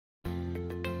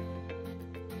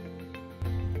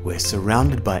We're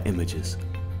surrounded by images.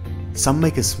 Some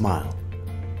make us smile,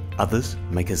 others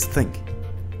make us think.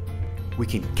 We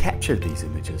can capture these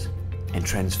images and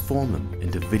transform them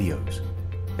into videos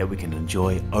that we can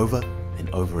enjoy over and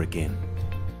over again.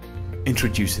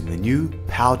 Introducing the new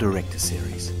PowerDirector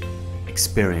series.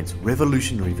 Experience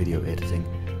revolutionary video editing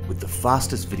with the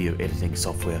fastest video editing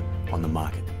software on the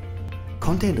market.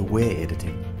 Content-aware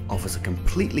editing offers a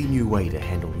completely new way to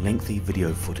handle lengthy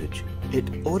video footage.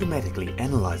 It automatically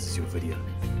analyzes your video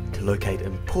to locate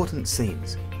important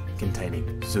scenes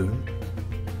containing zoom,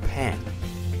 pan,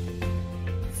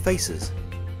 faces,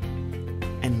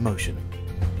 and motion.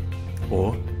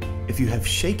 Or, if you have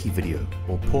shaky video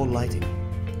or poor lighting,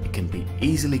 it can be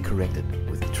easily corrected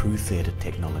with True Theatre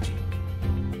technology.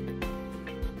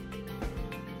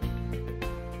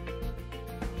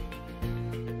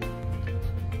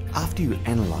 After you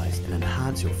analyze and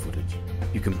enhance your footage,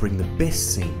 you can bring the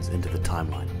best scenes into the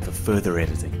timeline for further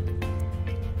editing.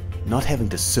 Not having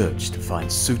to search to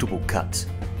find suitable cuts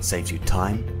saves you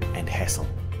time and hassle.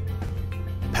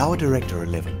 PowerDirector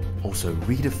 11 also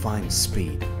redefines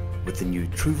speed with the new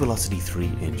TrueVelocity 3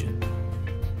 engine.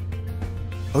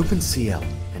 OpenCL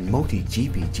and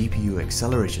multi-GP GPU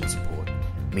acceleration support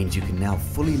means you can now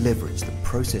fully leverage the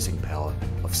processing power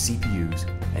of CPUs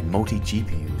and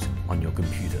multi-GPUs on your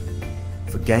computer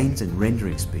for gains in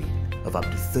rendering speed of up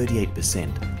to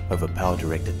 38% over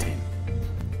PowerDirector 10.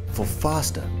 For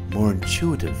faster, more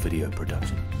intuitive video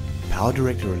production,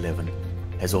 PowerDirector 11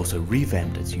 has also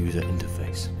revamped its user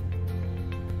interface.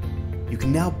 You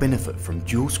can now benefit from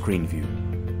dual screen view,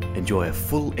 enjoy a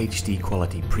full HD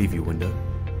quality preview window,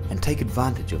 and take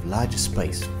advantage of larger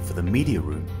space for the media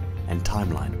room and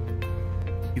timeline.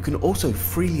 You can also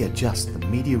freely adjust the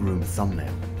media room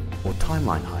thumbnail or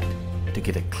timeline height to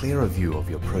get a clearer view of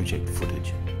your project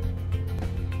footage.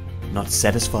 Not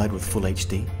satisfied with full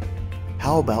HD?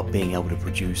 How about being able to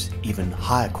produce even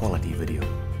higher quality video?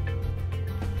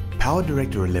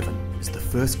 PowerDirector 11 is the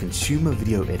first consumer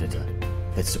video editor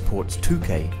that supports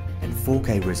 2K and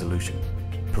 4K resolution,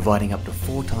 providing up to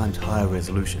 4 times higher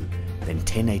resolution than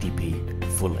 1080p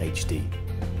Full HD.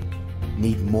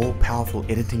 Need more powerful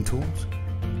editing tools?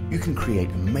 You can create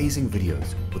amazing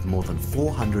videos with more than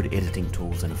 400 editing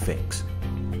tools and effects.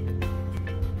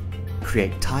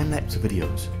 Create time-lapse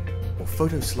videos or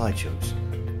photo slideshows.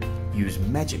 Use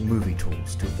magic movie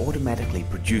tools to automatically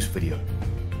produce video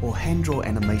or hand-draw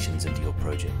animations into your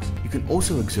projects. You can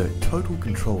also exert total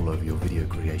control over your video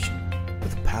creation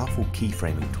with powerful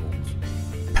keyframing tools.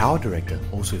 PowerDirector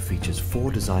also features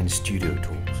 4 design studio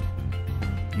tools.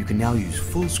 You can now use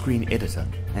full screen editor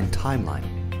and timeline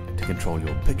to control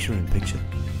your picture-in-picture,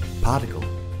 particle,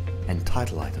 and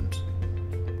title items,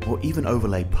 or even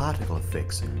overlay particle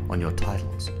effects on your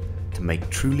titles to make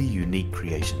truly unique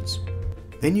creations.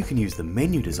 Then you can use the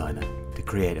menu designer to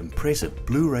create impressive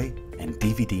Blu-ray and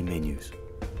DVD menus.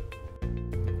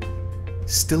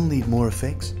 Still need more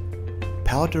effects?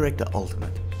 PowerDirector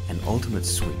Ultimate and Ultimate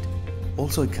Suite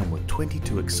also come with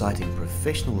 22 exciting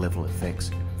professional level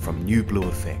effects from New Blue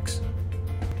Effects.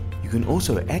 You can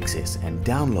also access and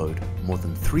download more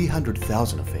than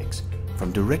 300,000 effects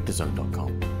from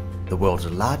DirectorZone.com, the world's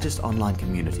largest online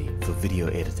community for video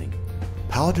editing.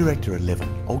 PowerDirector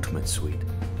 11 Ultimate Suite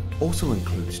also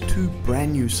includes 2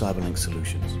 brand new CyberLink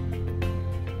solutions.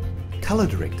 Color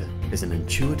Director is an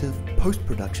intuitive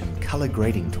post-production color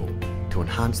grading tool to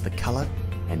enhance the color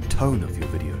and tone of your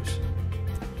videos.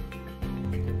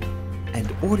 And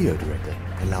Audio Director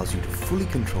allows you to fully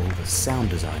control the sound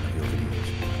design of your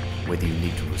videos, whether you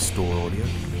need to restore audio,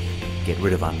 get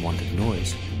rid of unwanted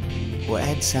noise, or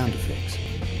add sound effects.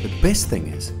 The best thing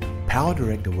is,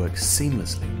 PowerDirector works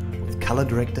seamlessly with Color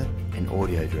Director and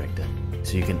Audio Director,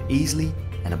 so you can easily,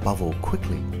 and above all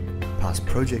quickly, pass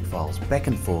project files back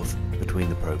and forth between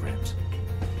the programs.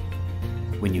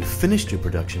 When you've finished your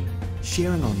production,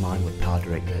 sharing online with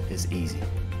PowerDirector is easy,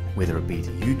 whether it be to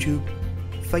YouTube,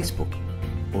 Facebook,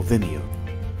 or Vimeo,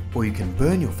 or you can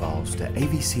burn your files to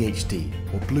AVCHD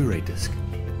or Blu-ray disc.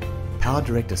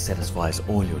 PowerDirector satisfies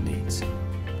all your needs.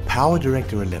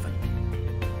 PowerDirector 11,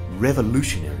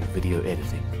 revolutionary video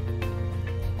editing,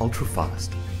 ultra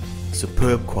fast,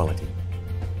 superb quality,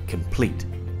 complete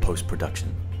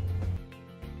post-production.